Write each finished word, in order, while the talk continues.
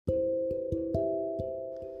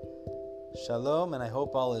Shalom, and I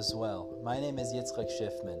hope all is well. My name is Yitzchak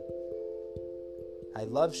Schiffman. I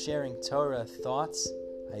love sharing Torah thoughts,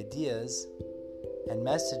 ideas, and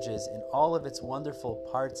messages in all of its wonderful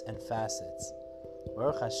parts and facets.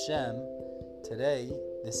 Baruch Hashem, today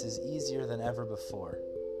this is easier than ever before.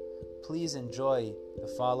 Please enjoy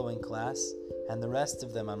the following class and the rest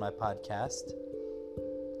of them on my podcast,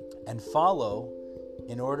 and follow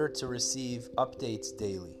in order to receive updates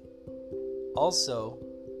daily. Also,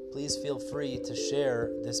 please feel free to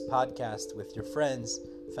share this podcast with your friends,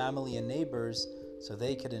 family, and neighbors so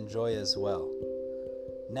they could enjoy as well.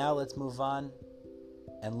 Now let's move on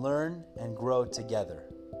and learn and grow together.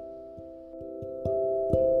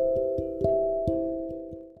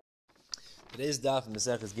 Today's daf in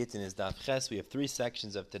Maseches Gittin is daf Ches. We have three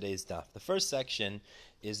sections of today's daf. The first section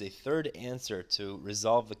is a third answer to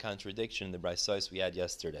resolve the contradiction in the Beraissaos we had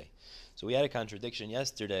yesterday. So we had a contradiction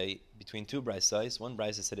yesterday between two Beraissaos. One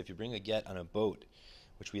Beraissa said if you bring a get on a boat,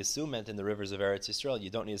 which we assume meant in the rivers of Eretz Yisrael,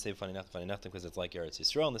 you don't need to say Fani Nachtam because it's like Eretz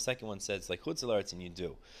Yisrael. And the second one says it's like Chutz Eretz, and you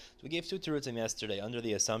do. So we gave two terutzim yesterday under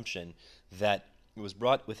the assumption that it was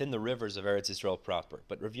brought within the rivers of Eretz Yisrael proper.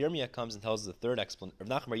 But Rav Yirmiyah comes and tells us the third explanation. Rav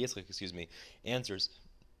Nachman Yitzchak, answers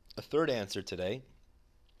a third answer today.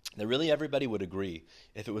 That really everybody would agree,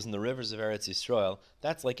 if it was in the rivers of Eretz Yisrael,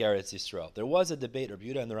 that's like Eretz Yisrael. There was a debate, Rabbi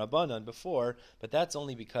Yehuda and the Rabbanan before, but that's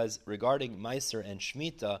only because regarding Meiser and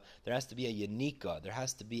Shemitah, there has to be a Yanika, there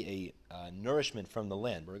has to be a nourishment from the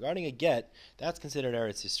land. But regarding a get, that's considered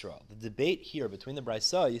Eretz Yisrael. The debate here between the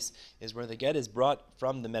Beraissaos is where the get is brought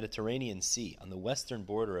from the Mediterranean Sea, on the western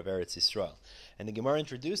border of Eretz Yisrael. And the Gemara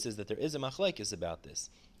introduces that there is a machlekes about this.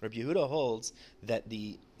 Rabbi Yehuda holds that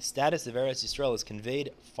the status of Eretz Yisrael is conveyed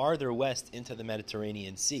farther west into the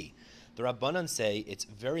Mediterranean Sea. The Rabbanan say it's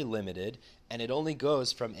very limited, and it only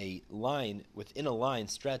goes from a line, within a line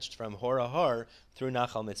stretched from Horahar through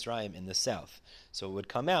Nachal Mitzrayim in the south. So it would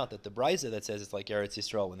come out that the Beraisa that says it's like Eretz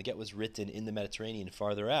Yisrael, when the get was written in the Mediterranean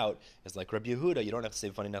farther out, is like Rabbi Yehuda. You don't have to say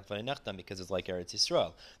Fani Nachtam because it's like Eretz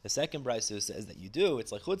Yisrael. The second Beraisa says that you do,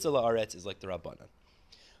 it's like Chutz Eretz, is like the Rabbanan.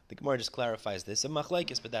 The Gemara just clarifies this, a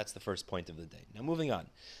machlekes, but that's the first point of the day. Now moving on.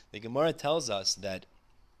 The Gemara tells us that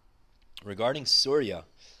regarding Suria,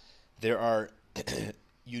 there are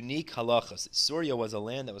unique halachas. Suria was a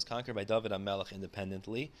land that was conquered by David HaMelech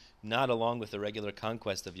independently, not along with the regular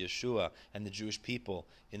conquest of Yeshua and the Jewish people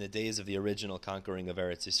in the days of the original conquering of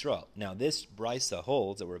Eretz Yisrael. Now this Beraisa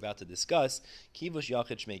holds, that we're about to discuss, kivush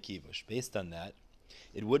yachid shmei kivush. Based on that,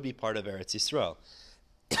 it would be part of Eretz Yisrael.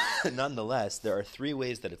 Nonetheless, there are three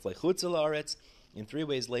ways that it's like Chutz Eretz, in three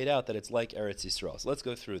ways laid out that it's like Eretz Yisrael. So let's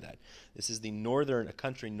go through that. This is the a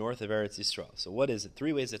country north of Eretz Yisrael. So what is it?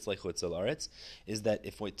 Three ways it's like Chutz Eretz is that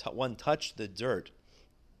if one touched the dirt,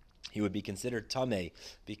 he would be considered tamei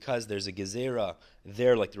because there's a gezerah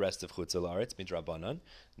there like the rest of Chutz Eretz, midrabanan.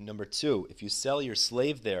 Number two, if you sell your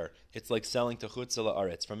slave there, it's like selling to Chutz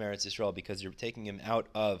Eretz from Eretz Yisrael because you're taking him out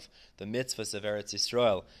of the mitzvahs of Eretz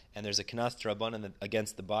Yisrael, and there's a knas drabanan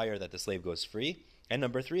against the buyer that the slave goes free. And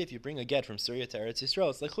number three, if you bring a get from Suria to Eretz Yisrael,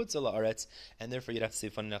 it's like Chutz Eretz, and therefore you'd have to say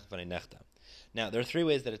Fani Nachtam. Now, there are three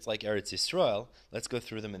ways that it's like Eretz Yisrael. Let's go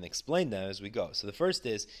through them and explain them as we go. So the first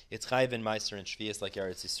is, it's Chayv and Meiser and Shvius like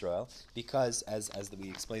Eretz Yisrael, because, as we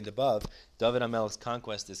explained above, David HaMelech's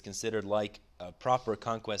conquest is considered like a proper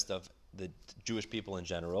conquest of the Jewish people in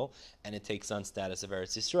general, and it takes on status of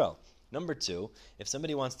Eretz Yisrael. Number two, if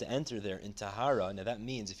somebody wants to enter there in Tahara, now that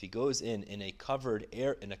means if he goes in a covered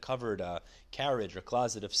carriage or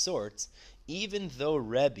closet of sorts, even though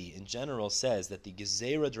Rebbe in general says that the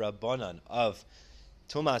Gezerah Drabanan of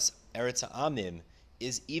Tumas Eretz Ha'amim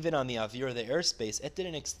is even on the Avir, the airspace, it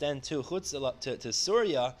didn't extend to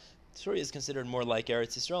Suria. Suria is considered more like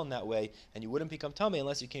Eretz Yisrael in that way, and you wouldn't become Tamei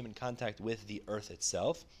unless you came in contact with the earth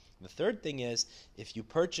itself. The third thing is, if you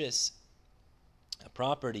purchase a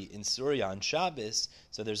property in Suria on Shabbos,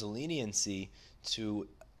 so there's a leniency to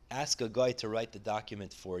ask a guy to write the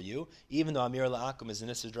document for you. Even though Amir La'akum is an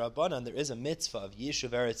Isser Drabanan, there is a mitzvah of Yishuv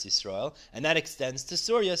Eretz Yisrael, and that extends to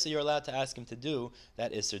Suria, so you're allowed to ask him to do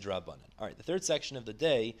that Isser Drabanan. All right, the third section of the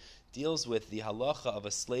day deals with the halacha of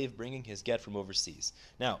a slave bringing his get from overseas.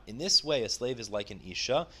 Now, in this way, a slave is like an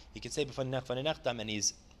Isha. He can say B'fani Nachtam, and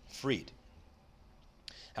he's freed.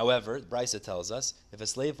 However, Beraisa tells us, if a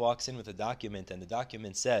slave walks in with a document and the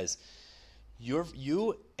document says,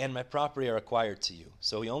 you and my property are acquired to you.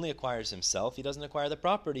 So he only acquires himself. He doesn't acquire the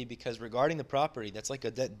property because regarding the property, that's like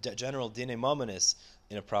a general dine mominus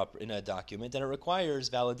in a document, and it requires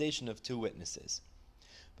validation of two witnesses.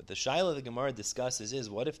 But the shaila the Gemara discusses is,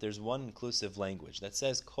 what if there's one inclusive language that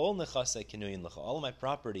says, Kol nechasei kinuyin lecha, all of my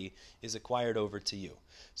property is acquired over to you.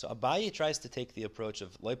 So Abaye tries to take the approach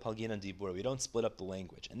of loy palginan dibur, we don't split up the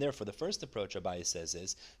language. And therefore the first approach Abaye says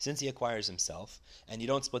is, since he acquires himself, and you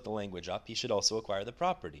don't split the language up, he should also acquire the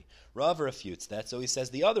property. Rav refutes that, so he says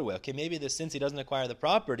the other way, okay, maybe since he doesn't acquire the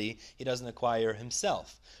property, he doesn't acquire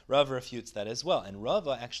himself. Rav refutes that as well. And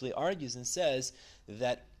Rava actually argues and says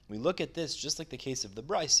that we look at this just like the case of the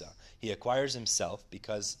Beraisa. He acquires himself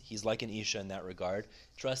because he's like an Isha in that regard,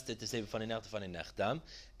 trusted to say b'fanei nechdam,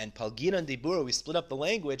 and Palginan Dibura, we split up the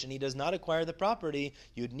language and he does not acquire the property.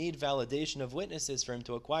 You'd need validation of witnesses for him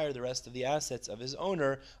to acquire the rest of the assets of his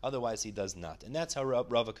owner, otherwise he does not. And that's how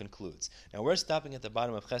Rava concludes. Now we're stopping at the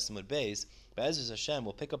bottom of Chesamud Beis. Be'ezus Hashem,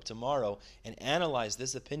 we'll pick up tomorrow and analyze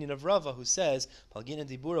this opinion of Rava, who says, Palginan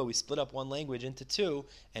Dibura, we split up one language into two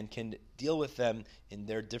and can deal with them in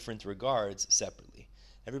their different regards separately.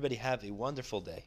 Everybody have a wonderful day.